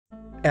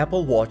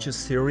Apple Watches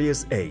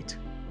Series 8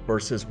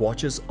 versus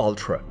Watches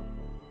Ultra.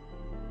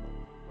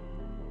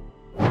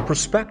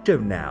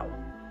 Perspective now.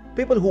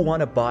 People who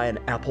want to buy an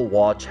Apple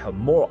Watch have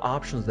more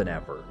options than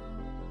ever.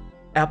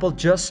 Apple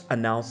just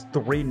announced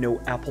 3 new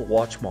Apple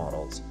Watch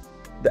models: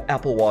 the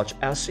Apple Watch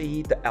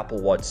SE, the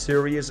Apple Watch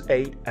Series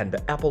 8, and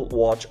the Apple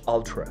Watch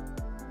Ultra.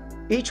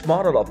 Each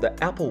model of the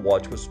Apple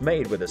Watch was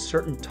made with a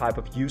certain type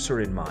of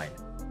user in mind.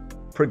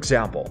 For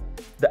example,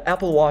 the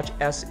Apple Watch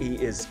SE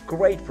is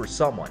great for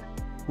someone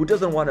who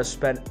doesn't want to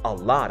spend a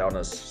lot on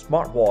a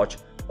smartwatch,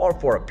 or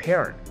for a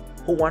parent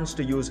who wants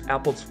to use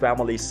Apple's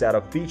family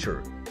setup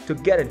feature to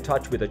get in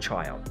touch with a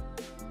child.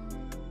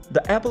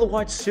 The Apple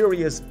Watch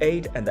Series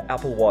 8 and the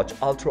Apple Watch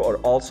Ultra are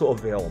also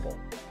available.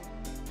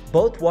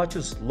 Both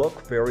watches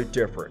look very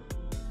different,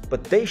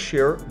 but they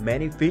share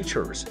many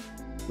features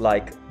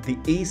like the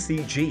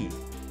ECG,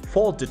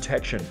 fall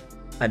detection,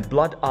 and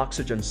blood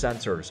oxygen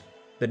sensors,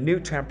 the new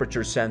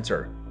temperature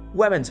sensor,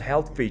 women's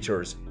health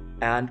features,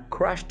 and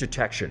crash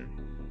detection.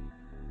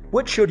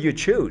 Which should you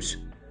choose?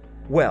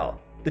 Well,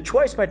 the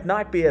choice might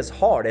not be as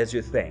hard as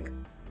you think.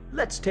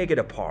 Let's take it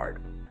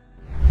apart.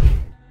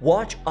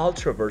 Watch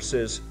Ultra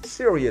versus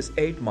Series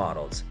 8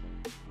 models.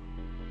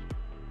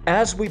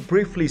 As we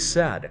briefly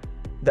said,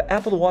 the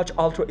Apple Watch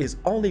Ultra is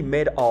only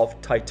made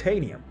of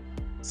titanium.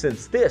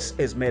 Since this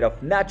is made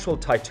of natural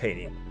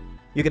titanium,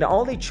 you can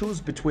only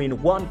choose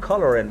between one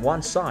color and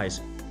one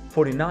size,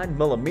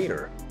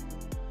 49mm.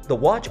 The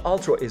Watch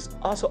Ultra is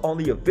also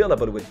only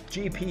available with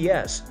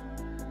GPS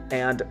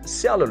and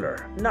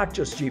cellular, not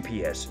just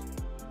GPS.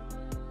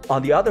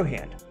 On the other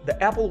hand, the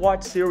Apple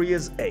Watch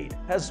Series 8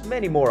 has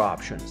many more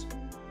options.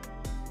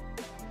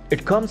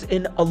 It comes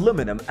in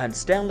aluminum and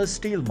stainless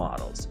steel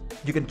models.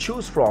 You can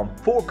choose from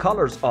 4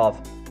 colors of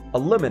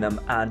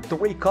aluminum and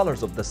 3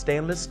 colors of the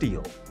stainless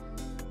steel.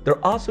 There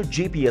are also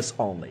GPS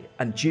only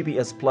and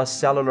GPS plus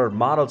cellular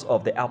models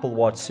of the Apple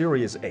Watch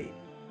Series 8.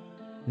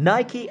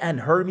 Nike and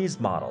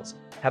Hermes models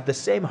have the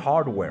same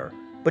hardware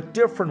but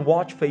different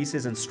watch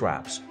faces and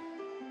straps.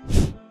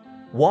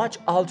 Watch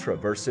Ultra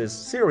versus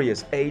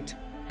Series 8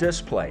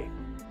 display.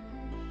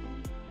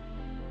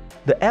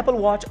 The Apple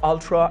Watch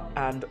Ultra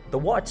and the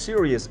Watch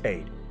Series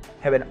 8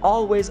 have an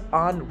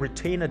always-on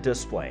Retina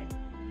display.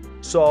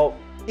 So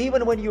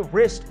even when your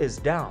wrist is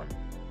down,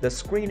 the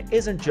screen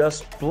isn't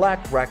just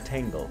black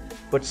rectangle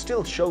but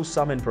still shows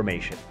some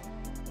information.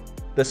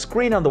 The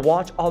screen on the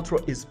Watch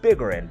Ultra is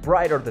bigger and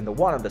brighter than the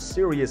one on the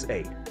Series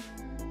 8.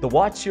 The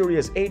Watch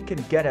Series 8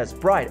 can get as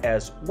bright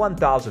as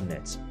 1000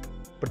 nits,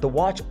 but the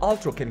Watch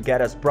Ultra can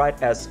get as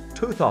bright as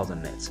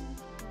 2000 nits.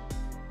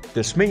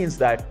 This means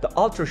that the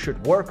Ultra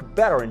should work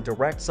better in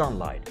direct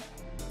sunlight.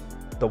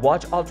 The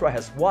Watch Ultra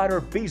has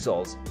wider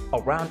bezels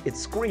around its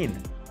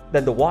screen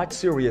than the Watch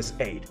Series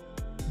 8,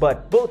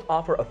 but both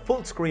offer a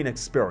full screen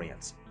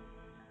experience.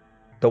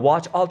 The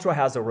Watch Ultra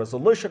has a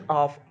resolution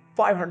of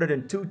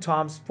 502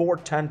 x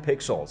 410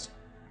 pixels,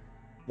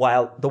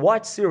 while the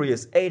Watch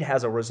Series 8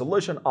 has a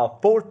resolution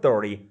of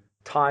 430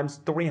 x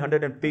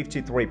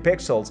 353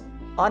 pixels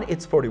on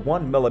its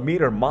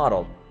 41mm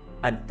model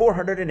and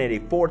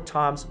 484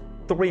 x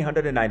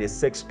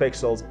 396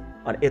 pixels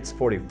on its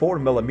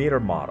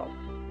 44mm model.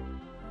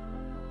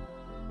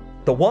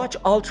 The Watch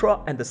Ultra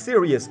and the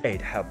Series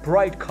 8 have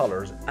bright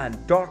colors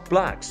and dark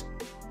blacks,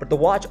 but the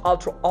Watch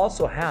Ultra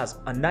also has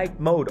a night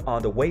mode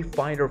on the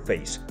Wayfinder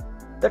face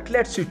that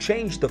lets you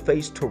change the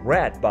face to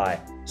red by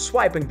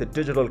swiping the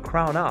digital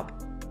crown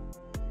up.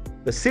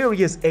 The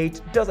Series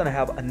 8 doesn't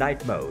have a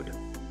night mode.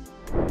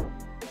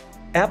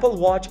 Apple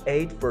Watch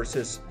 8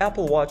 versus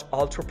Apple Watch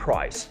Ultra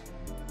price.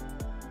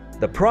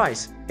 The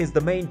price is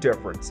the main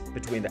difference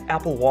between the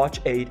Apple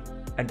Watch 8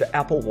 and the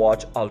Apple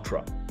Watch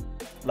Ultra.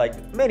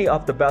 Like many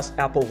of the best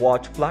Apple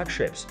Watch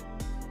flagships,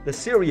 the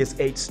Series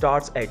 8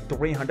 starts at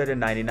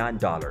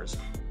 $399.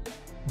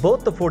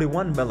 Both the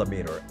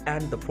 41mm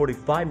and the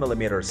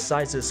 45mm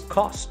sizes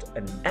cost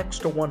an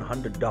extra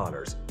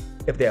 $100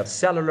 if they have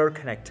cellular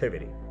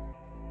connectivity.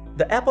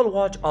 The Apple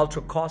Watch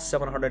Ultra costs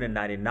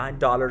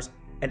 $799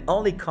 and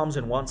only comes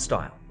in one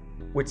style,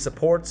 which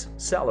supports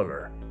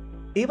cellular.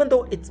 Even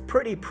though it's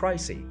pretty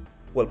pricey,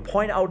 we'll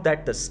point out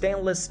that the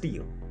stainless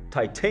steel,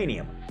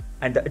 titanium,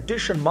 and the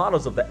edition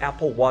models of the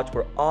Apple Watch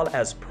were all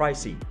as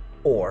pricey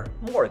or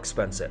more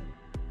expensive.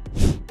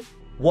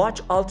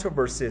 Watch Ultra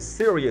versus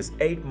Series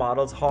 8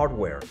 models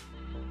hardware.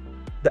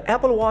 The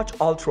Apple Watch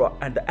Ultra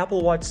and the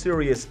Apple Watch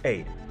Series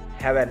 8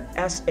 have an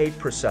S8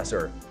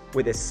 processor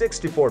with a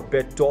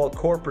 64-bit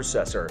dual-core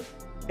processor,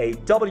 a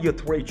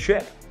W3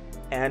 chip,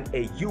 and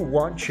a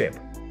U1 chip.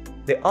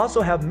 They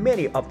also have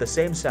many of the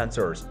same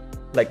sensors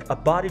like a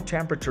body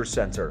temperature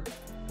sensor,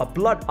 a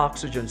blood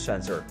oxygen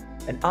sensor,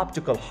 an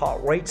optical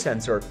heart rate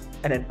sensor,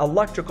 and an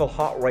electrical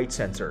heart rate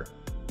sensor.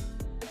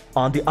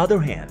 On the other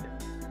hand,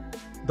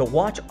 the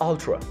Watch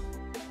Ultra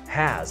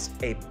has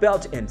a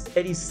built-in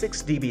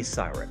 86 dB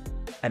siren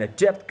and a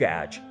depth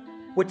gauge,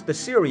 which the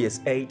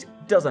Series 8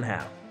 doesn't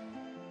have.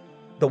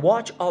 The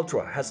Watch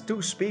Ultra has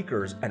 2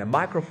 speakers and a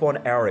microphone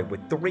array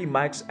with 3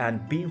 mics and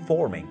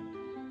beamforming.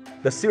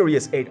 The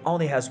Series 8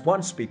 only has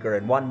 1 speaker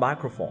and 1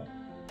 microphone.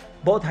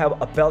 Both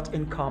have a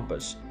built-in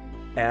compass,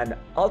 an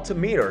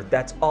altimeter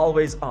that's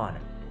always on,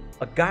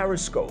 a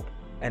gyroscope,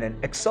 and an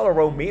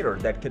accelerometer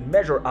that can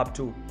measure up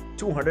to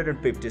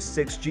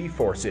 256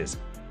 G-forces.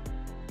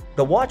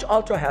 The Watch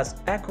Ultra has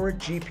accurate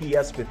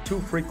GPS with two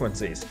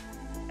frequencies,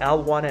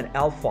 L1 and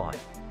L5,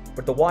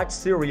 but the Watch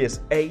Series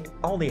 8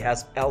 only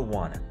has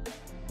L1.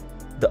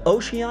 The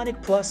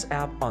Oceanic Plus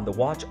app on the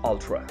Watch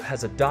Ultra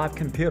has a dive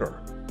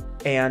computer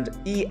and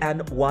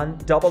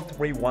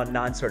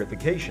EN13319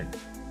 certification.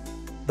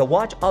 The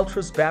Watch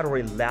Ultra's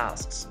battery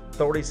lasts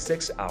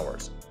 36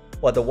 hours,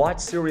 while the Watch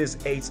Series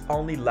 8's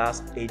only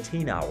lasts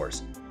 18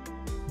 hours.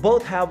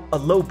 Both have a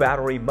low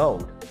battery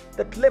mode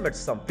that limits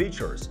some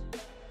features,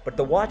 but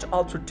the Watch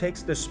Ultra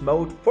takes this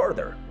mode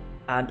further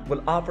and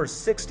will offer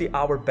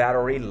 60-hour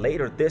battery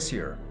later this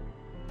year.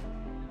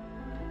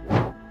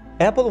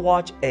 Apple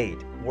Watch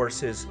 8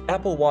 versus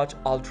Apple Watch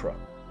Ultra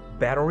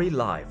Battery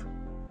Life.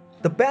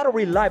 The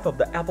battery life of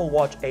the Apple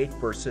Watch 8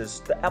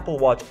 versus the Apple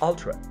Watch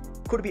Ultra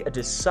could be a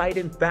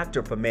deciding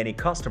factor for many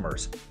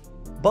customers,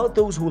 both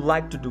those who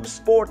like to do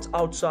sports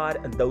outside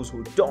and those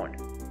who don't.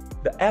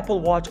 The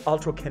Apple Watch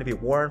Ultra can be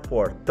worn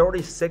for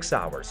 36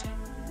 hours,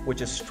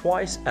 which is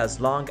twice as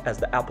long as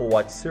the Apple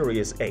Watch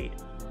Series 8,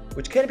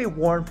 which can be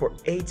worn for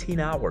 18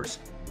 hours.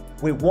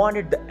 We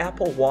wanted the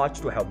Apple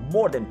Watch to have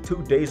more than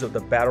 2 days of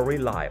the battery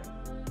life.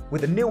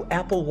 With the new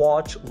Apple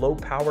Watch low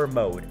power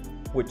mode,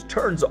 which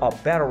turns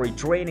off battery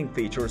draining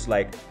features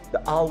like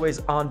the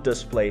always-on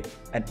display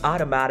and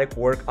automatic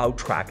workout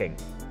tracking,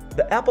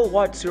 the Apple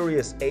Watch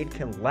Series 8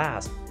 can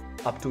last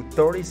up to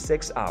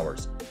 36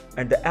 hours,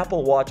 and the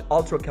Apple Watch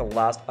Ultra can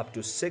last up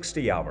to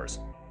 60 hours.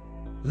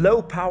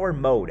 Low power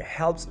mode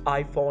helps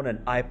iPhone and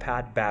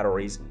iPad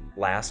batteries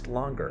last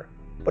longer,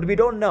 but we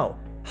don't know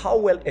how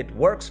well it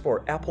works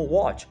for Apple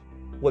Watch.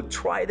 We'll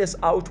try this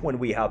out when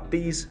we have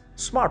these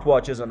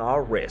smartwatches on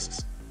our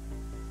wrists.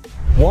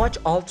 Watch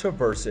Ultra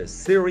versus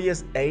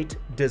Series 8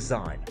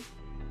 design.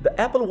 The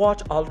Apple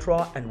Watch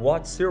Ultra and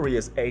Watch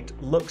Series 8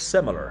 look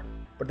similar,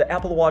 but the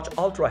Apple Watch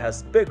Ultra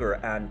has bigger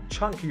and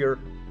chunkier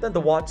than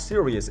the Watch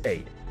Series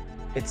 8.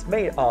 It's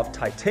made of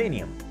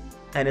titanium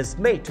and is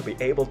made to be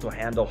able to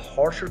handle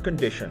harsher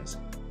conditions.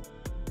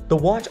 The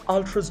Watch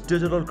Ultra's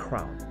digital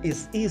crown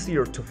is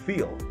easier to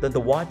feel than the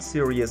Watch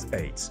Series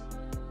 8's,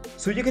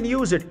 so you can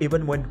use it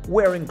even when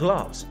wearing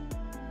gloves.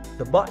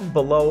 The button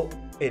below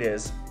it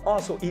is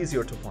also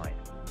easier to find.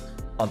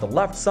 On the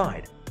left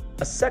side,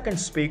 a second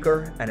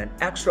speaker and an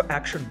extra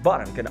action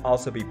button can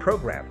also be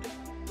programmed.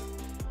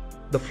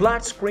 The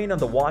flat screen on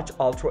the Watch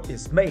Ultra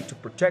is made to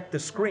protect the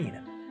screen.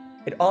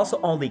 It also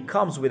only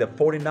comes with a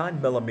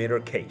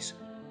 49mm case,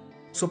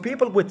 so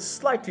people with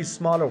slightly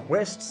smaller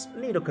wrists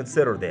need to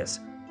consider this.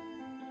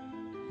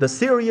 The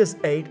Series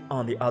 8,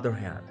 on the other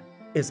hand,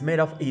 is made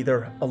of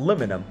either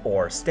aluminum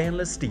or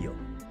stainless steel,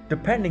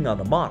 depending on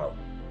the model,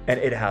 and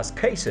it has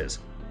cases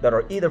that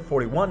are either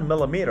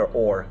 41mm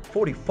or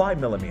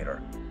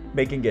 45mm,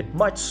 making it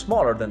much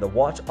smaller than the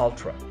Watch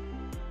Ultra.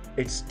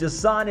 Its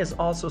design is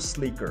also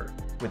sleeker,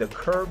 with a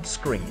curved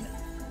screen,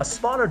 a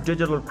smaller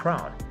digital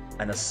crown,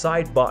 and a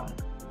side button.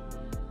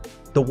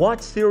 The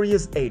Watch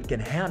Series 8 can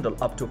handle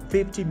up to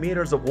 50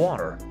 meters of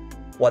water,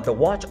 while the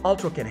Watch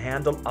Ultra can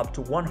handle up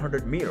to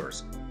 100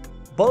 meters.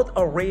 Both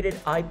are rated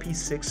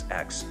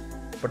IP6X,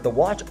 but the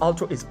Watch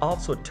Ultra is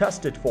also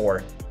tested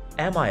for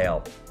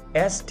MIL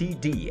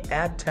STD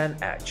at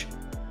 10H.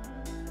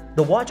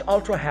 The Watch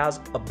Ultra has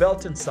a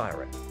built-in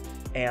siren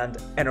and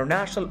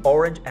international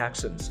orange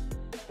accents,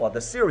 while the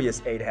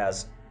Series 8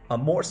 has a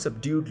more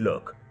subdued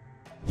look.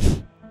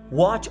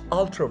 Watch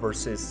Ultra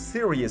versus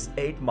Series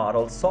 8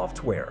 model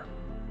software.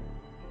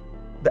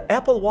 The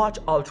Apple Watch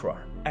Ultra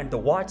and the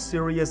Watch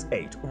Series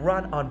 8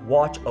 run on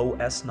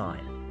watchOS 9,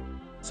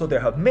 so they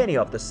have many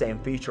of the same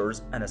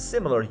features and a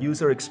similar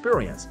user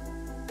experience.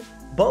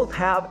 Both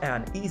have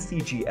an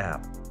ECG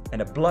app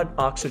and a blood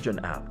oxygen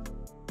app.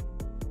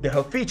 They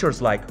have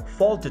features like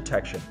fault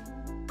detection,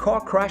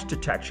 car crash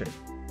detection,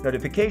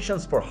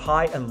 notifications for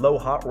high and low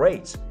heart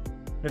rates,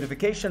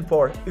 notification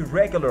for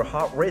irregular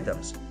heart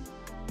rhythms,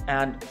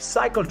 and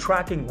cycle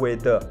tracking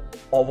with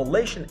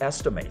ovulation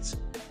estimates.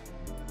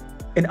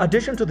 In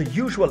addition to the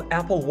usual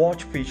Apple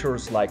Watch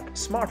features like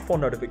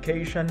smartphone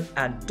notification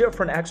and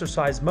different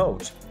exercise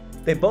modes,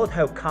 they both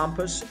have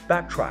compass,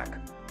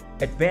 backtrack,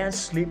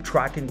 advanced sleep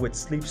tracking with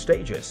sleep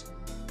stages,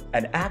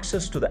 and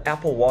access to the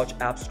Apple Watch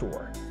App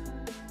Store.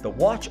 The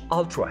Watch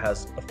Ultra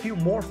has a few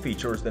more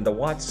features than the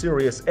Watch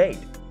Series 8,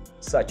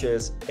 such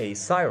as a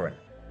siren,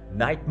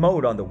 night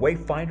mode on the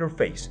Wayfinder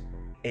face,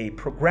 a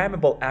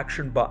programmable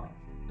action button,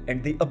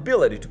 and the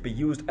ability to be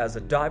used as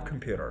a dive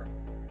computer.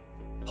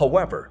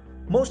 However,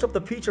 most of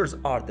the features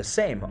are the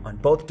same on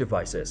both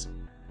devices.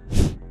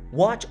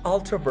 Watch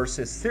Ultra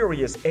versus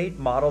Series 8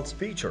 models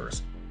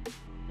features.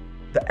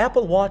 The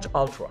Apple Watch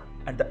Ultra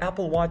and the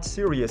Apple Watch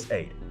Series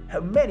 8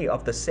 have many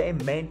of the same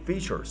main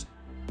features,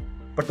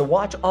 but the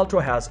Watch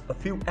Ultra has a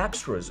few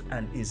extras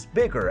and is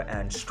bigger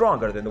and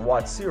stronger than the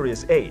Watch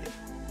Series 8.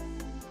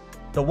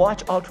 The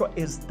Watch Ultra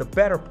is the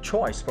better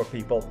choice for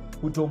people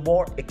who do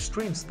more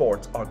extreme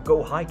sports or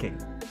go hiking.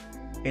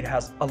 It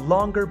has a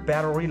longer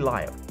battery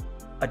life,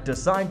 a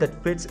design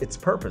that fits its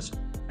purpose,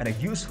 and a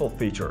useful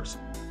features.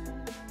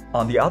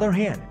 On the other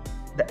hand,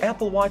 the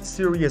Apple Watch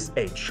Series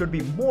 8 should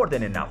be more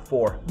than enough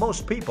for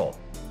most people.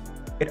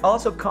 It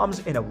also comes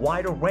in a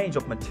wider range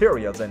of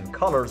materials and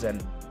colors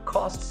and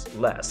costs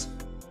less.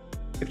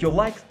 If you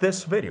liked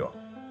this video,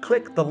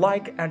 click the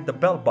like and the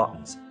bell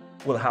buttons.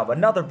 We'll have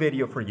another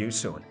video for you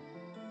soon.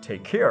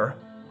 Take care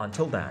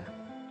until then.